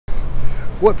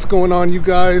What's going on, you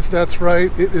guys? That's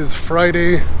right, it is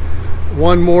Friday.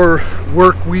 One more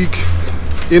work week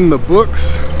in the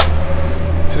books.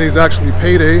 Today's actually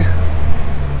payday,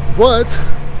 but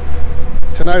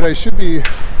tonight I should be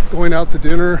going out to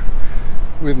dinner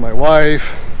with my wife,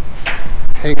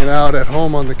 hanging out at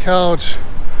home on the couch,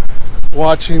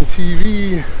 watching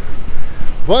TV.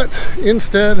 But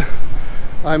instead,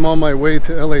 I'm on my way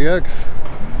to LAX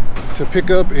to pick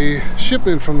up a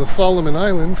shipment from the Solomon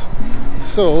Islands.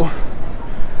 So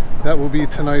that will be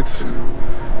tonight's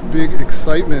big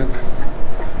excitement.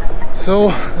 So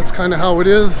that's kind of how it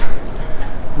is.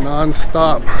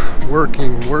 Non-stop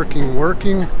working.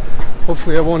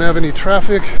 Hopefully I won't have any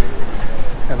traffic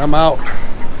and I'm out.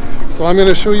 So I'm going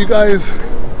to show you guys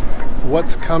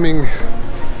what's coming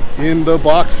in the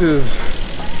boxes.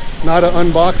 Not an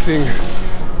unboxing,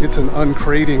 it's an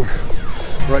uncrating.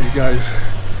 Right, you guys,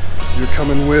 you're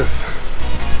coming with.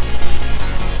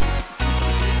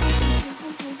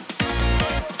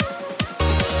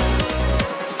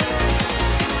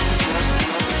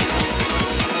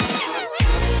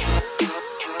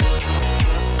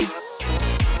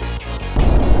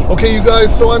 Okay, you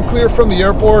guys, so I'm clear from the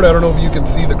airport. I don't know if you can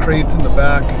see the crates in the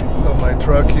back of my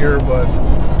truck here, but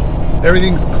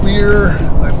everything's clear.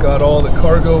 I've got all the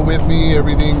cargo with me.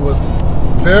 Everything was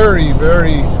very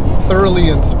thoroughly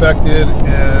inspected,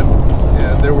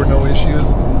 and there were no issues.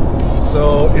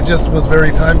 So it just was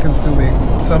very time consuming.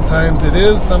 Sometimes it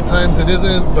is, sometimes it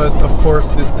isn't, but of course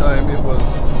this time it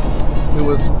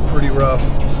was pretty rough.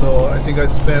 So I think I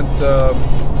spent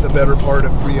the better part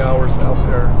of 3 hours out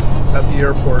there at the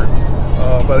airport.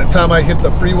 By the time I hit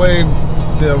the freeway,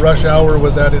 the rush hour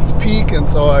was at its peak, and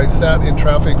so I sat in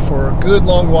traffic for a good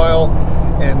long while,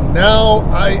 and now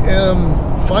I am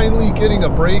finally getting a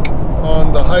break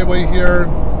on the highway here.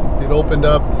 It opened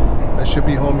up. I should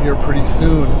be home here pretty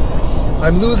soon.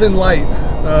 I'm losing light.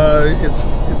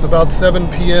 It's about 7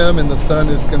 p.m. and the sun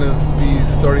is gonna be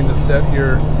starting to set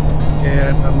here,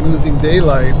 and I'm losing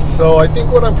daylight. So I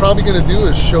think what I'm probably gonna do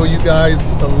is show you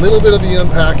guys a little bit of the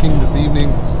unpacking this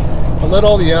evening. I'll let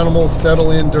all the animals settle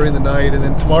in during the night, and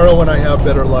then tomorrow when I have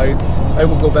better light, I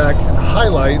will go back and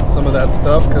highlight some of that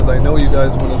stuff because I know you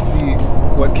guys want to see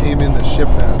what came in the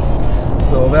shipment.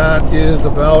 So that is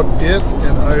about it,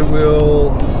 and I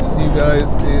will see you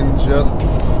guys in just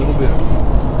a little bit.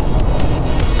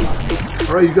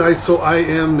 Alright, you guys, so I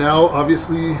am now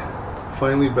obviously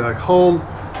finally back home.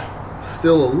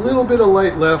 Still a little bit of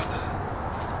light left,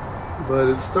 but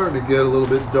it's starting to get a little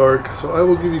bit dark, so I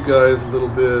will give you guys a little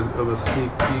bit of a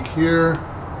sneak peek here.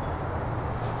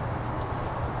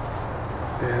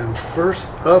 And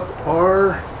first up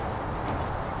are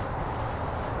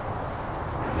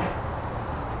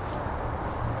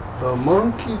the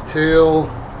monkey tail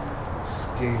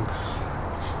skinks.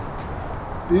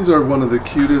 These are one of the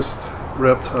cutest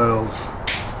reptiles.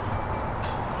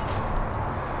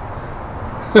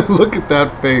 Look at that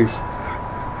face.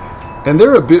 And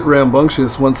they're a bit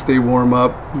rambunctious once they warm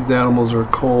up. These animals are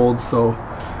cold, so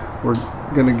we're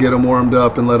gonna get them warmed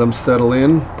up and let them settle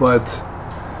in. But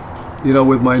you know,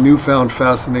 with my newfound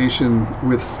fascination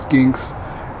with skinks,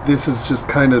 this is just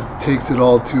kind of takes it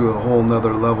all to a whole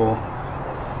nother level.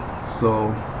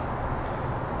 So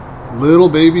little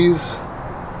babies.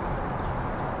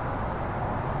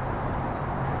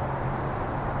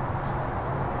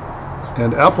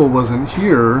 And Apple wasn't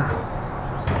here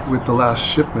with the last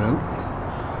shipment,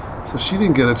 so she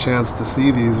didn't get a chance to see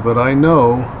these, but I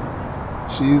know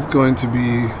she's going to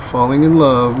be falling in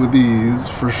love with these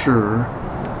for sure.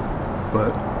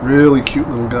 But really cute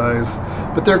little guys,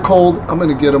 but they're cold. I'm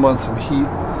gonna get them on some heat,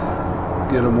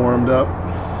 get them warmed up,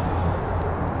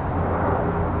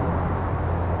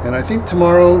 and I think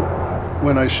tomorrow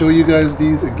when I show you guys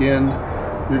these again,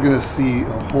 you're gonna see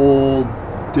a whole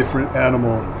different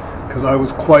animal, because I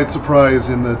was quite surprised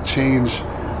in the change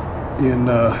in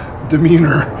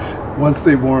demeanor once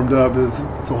they warmed up.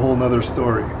 It's a whole nother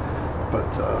story,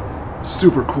 but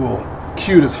super cool,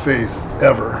 cutest face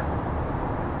ever.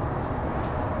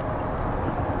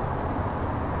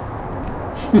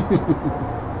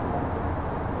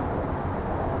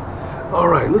 All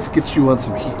right, let's get you on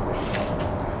some heat.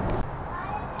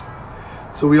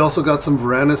 So we also got some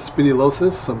Varanus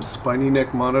spinulosus, some spiny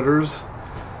neck monitors.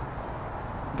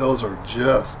 Those are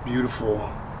just beautiful.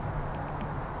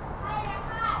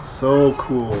 So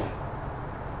cool.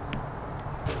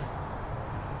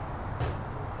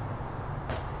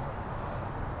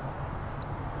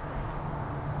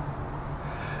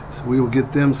 So we will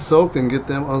get them soaked and get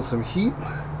them on some heat.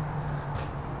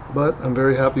 But I'm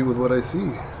very happy with what I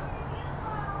see.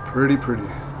 Pretty.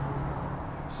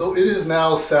 So it is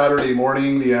now Saturday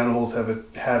morning. The animals have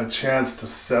had a chance to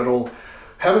settle.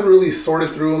 Haven't really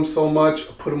sorted through them so much.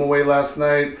 I put them away last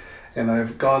night and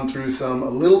I've gone through some a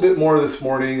little bit more this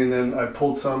morning, and then I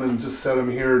pulled some and just set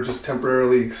them here just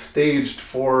temporarily staged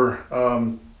for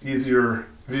easier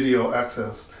video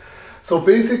access. So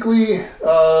basically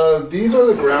these are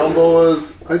the ground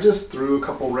boas. I just threw a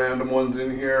couple random ones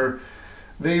in here.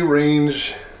 They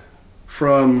range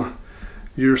from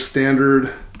your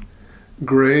standard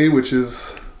gray, which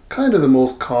is kind of the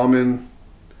most common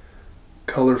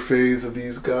color phase of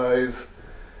these guys,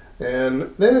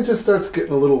 and then it just starts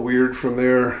getting a little weird from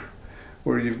there,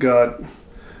 where you've got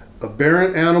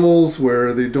aberrant animals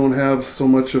where they don't have so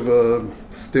much of a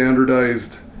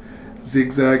standardized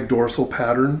zigzag dorsal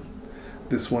pattern.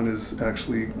 This one is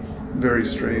actually very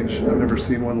strange. I've never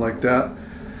seen one like that.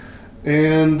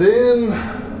 And then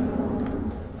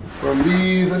from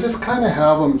these, I just kind of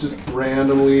have them just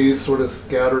randomly sort of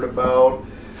scattered about.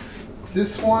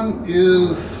 This one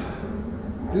is,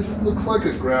 this looks like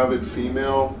a gravid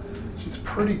female. She's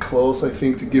pretty close, I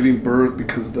think, to giving birth,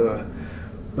 because the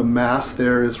mass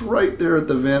there is right there at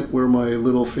the vent where my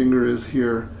little finger is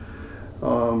here.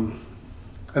 I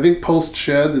think post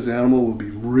shed this animal will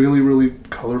be really, really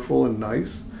colorful and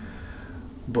nice.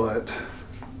 But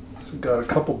so we've got a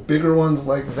couple bigger ones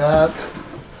like that.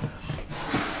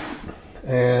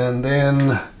 And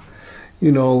then,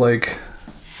 you know, like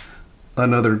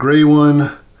another gray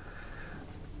one.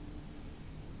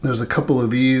 There's a couple of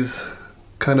these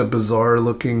kind of bizarre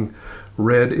looking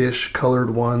reddish colored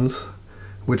ones,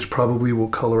 which probably will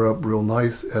color up real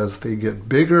nice as they get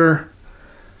bigger.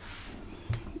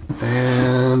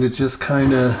 And it just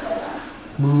kind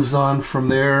of moves on from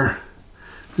there.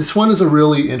 This one is a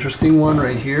really interesting one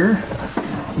right here.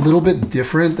 A little bit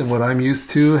different than what I'm used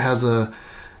to. It has a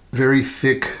very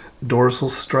thick dorsal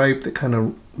stripe that kind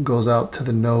of goes out to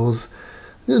the nose.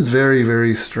 It is very,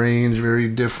 very strange, very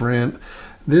different.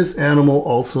 This animal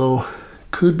also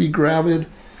could be gravid.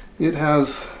 It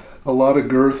has a lot of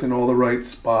girth in all the right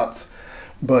spots,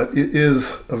 but it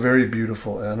is a very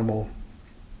beautiful animal.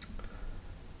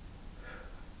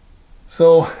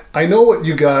 So I know what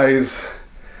you guys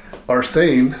are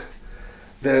saying,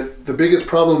 that the biggest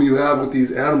problem you have with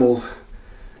these animals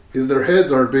is their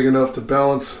heads aren't big enough to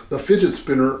balance a fidget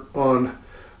spinner on.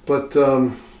 But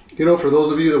you know, for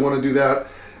those of you that want to do that,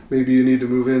 maybe you need to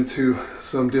move into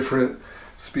some different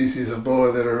species of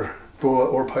boa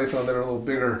or python that are a little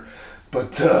bigger.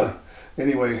 But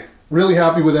anyway, really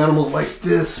happy with animals like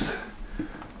this.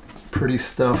 Pretty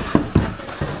stuff.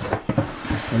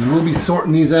 And we'll be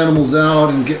sorting these animals out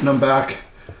and getting them back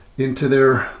into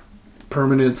their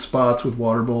permanent spots with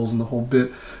water bowls and the whole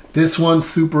bit. This one's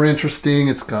super interesting.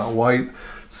 It's got white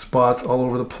spots all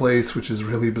over the place, which is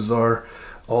really bizarre.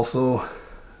 Also,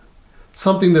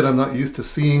 something that I'm not used to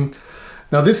seeing.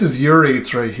 Now this is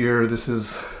urates right here. This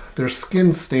is, their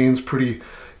skin stains pretty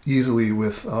easily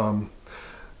with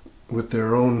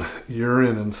their own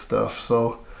urine and stuff.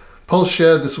 So post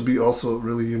shed, this will be also a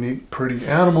really unique, pretty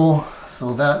animal.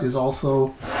 So that is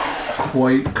also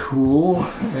quite cool.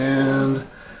 And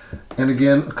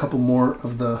again, a couple more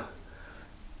of the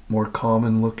more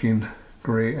common looking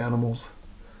gray animals.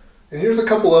 And here's a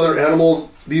couple other animals.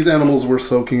 These animals were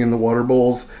soaking in the water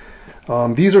bowls.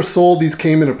 These are sold. These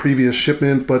came in a previous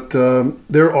shipment, but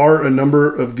there are a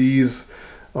number of these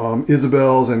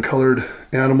Isabels and colored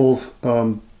animals,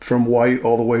 from white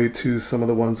all the way to some of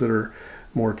the ones that are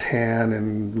more tan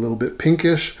and a little bit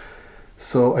pinkish.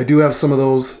 So I do have some of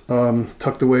those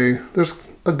tucked away. There's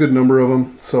a good number of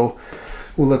them. So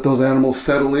we'll let those animals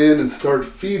settle in and start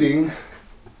feeding.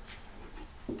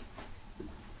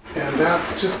 And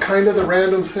that's just kind of the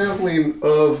random sampling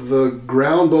of the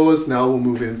ground boas. Now we'll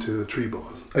move into the tree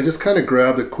boas. I just kind of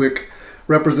grabbed a quick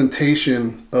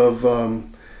representation of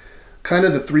kind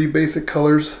of the three basic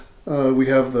colors. We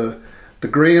have the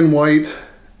gray and white,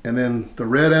 and then the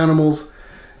red animals,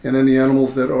 and then the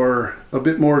animals that are a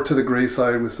bit more to the gray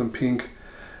side with some pink.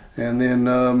 And then,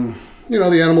 you know,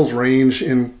 the animals range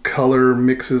in color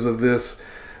mixes of this,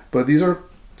 but these are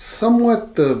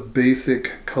somewhat the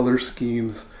basic color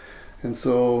schemes. And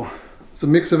so it's a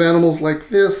mix of animals like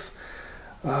this.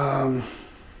 I'll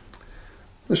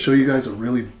show you guys a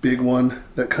really big one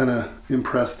that kind of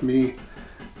impressed me.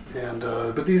 And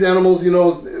but these animals, you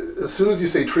know, as soon as you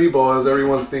say tree boas,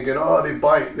 everyone's thinking, oh, they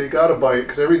bite, they gotta bite,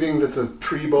 because everything that's a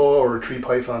tree boa or a tree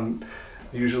python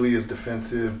usually is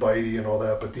defensive, bitey and all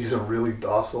that, but these are really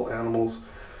docile animals.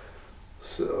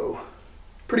 So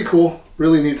pretty cool,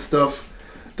 really neat stuff.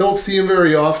 Don't see them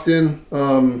very often.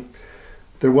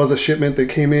 There was a shipment that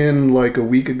came in like a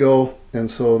week ago, and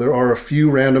so there are a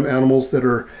few random animals that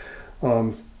are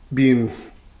being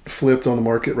flipped on the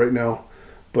market right now.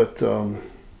 But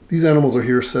these animals are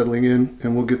here settling in,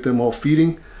 and we'll get them all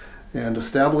feeding and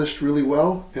established really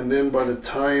well. And then by the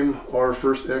time our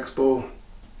first expo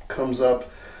comes up,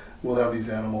 we'll have these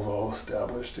animals all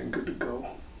established and good to go.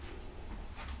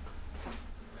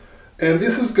 And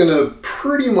this is gonna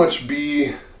pretty much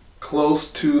be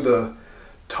close to the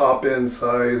top end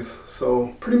size.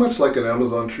 So pretty much like an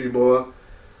Amazon tree boa,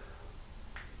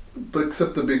 but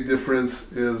except the big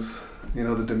difference is, you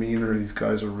know, the demeanor. These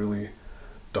guys are really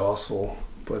docile,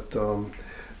 but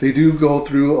they do go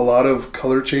through a lot of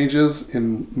color changes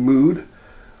in mood,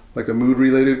 like a mood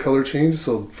related color change.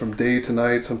 So from day to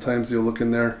night, sometimes you'll look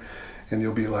in there and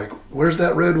you'll be like, where's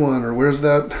that red one, or where's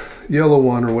that yellow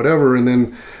one, or whatever, and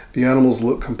then the animals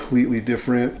look completely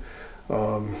different.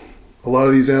 A lot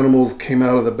of these animals came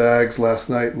out of the bags last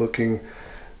night looking,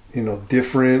 you know,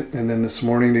 different, and then this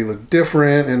morning they look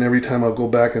different, and every time I'll go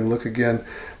back and look again,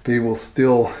 they will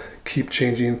still keep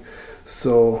changing.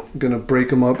 So I'm gonna break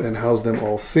them up and house them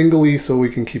all singly so we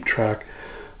can keep track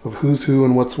of who's who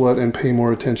and what's what, and pay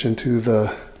more attention to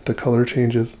the color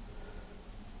changes.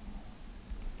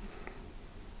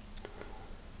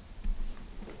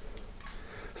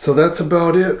 So that's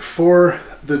about it for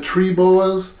the tree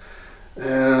boas,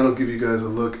 and I'll give you guys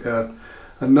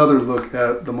another look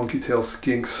at the monkey tail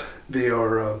skinks. They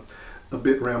are a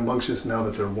bit rambunctious now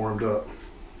that they're warmed up.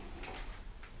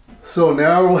 So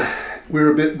now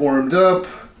we're a bit warmed up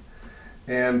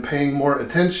and paying more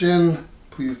attention.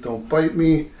 Please don't bite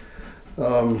me.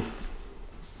 And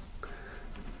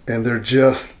they're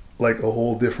just like a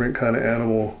whole different kind of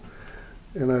animal.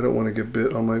 And I don't want to get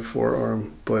bit on my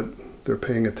forearm, but they're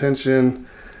paying attention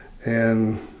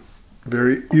and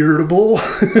very irritable.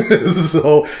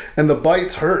 So, and the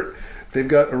bites hurt. They've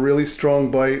got a really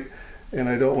strong bite, and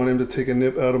I don't want him to take a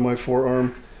nip out of my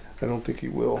forearm. I don't think he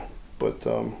will, but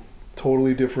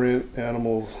totally different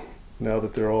animals now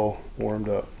that they're all warmed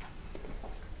up.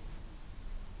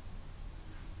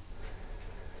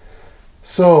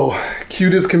 So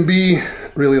cute as can be.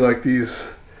 Really like these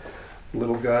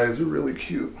little guys, are really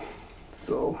cute.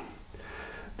 So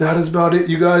that is about it,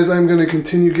 you guys. I'm going to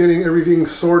continue getting everything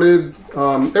sorted.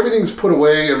 Everything's put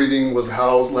away. Everything was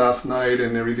housed last night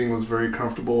and everything was very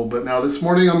comfortable. But now this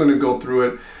morning I'm going to go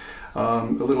through it a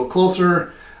little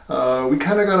closer. We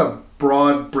kind of got a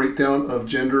broad breakdown of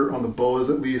gender on the boas,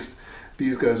 at least.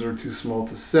 These guys are too small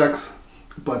to sex.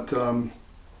 But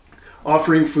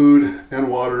offering food and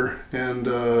water and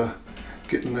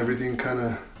getting everything kind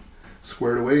of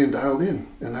squared away and dialed in.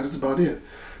 And that is about it.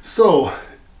 So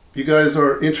you guys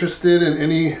are interested in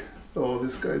any... Oh,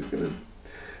 this guy's gonna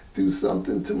do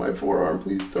something to my forearm.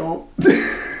 Please don't.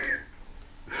 If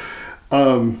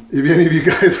any of you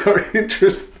guys are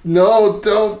interested... No,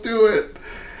 don't do it.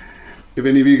 If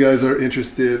any of you guys are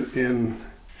interested in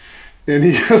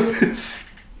any of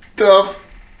this stuff,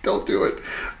 don't do it.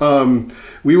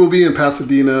 We will be in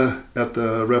Pasadena at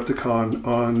the Repticon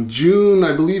on June,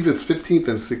 I believe it's 15th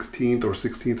and 16th, or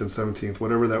 16th and 17th,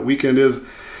 whatever that weekend is.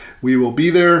 We will be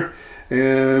there,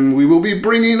 and we will be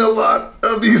bringing a lot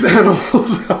of these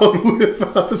animals out with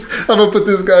us. I'm gonna put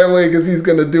this guy away because he's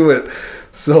gonna do it.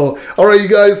 So, all right, you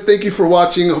guys, thank you for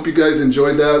watching. I hope you guys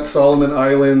enjoyed that. Solomon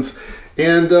Islands.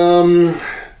 And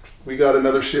we got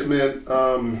another shipment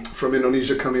from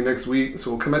Indonesia coming next week. So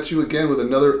we'll come at you again with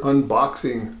another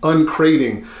unboxing,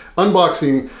 uncrating.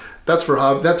 Unboxing, that's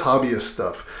hobbyist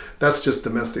stuff. That's just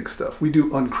domestic stuff. We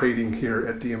do uncrating here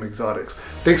at DM Exotics.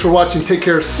 Thanks for watching. Take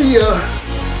care. See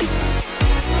ya.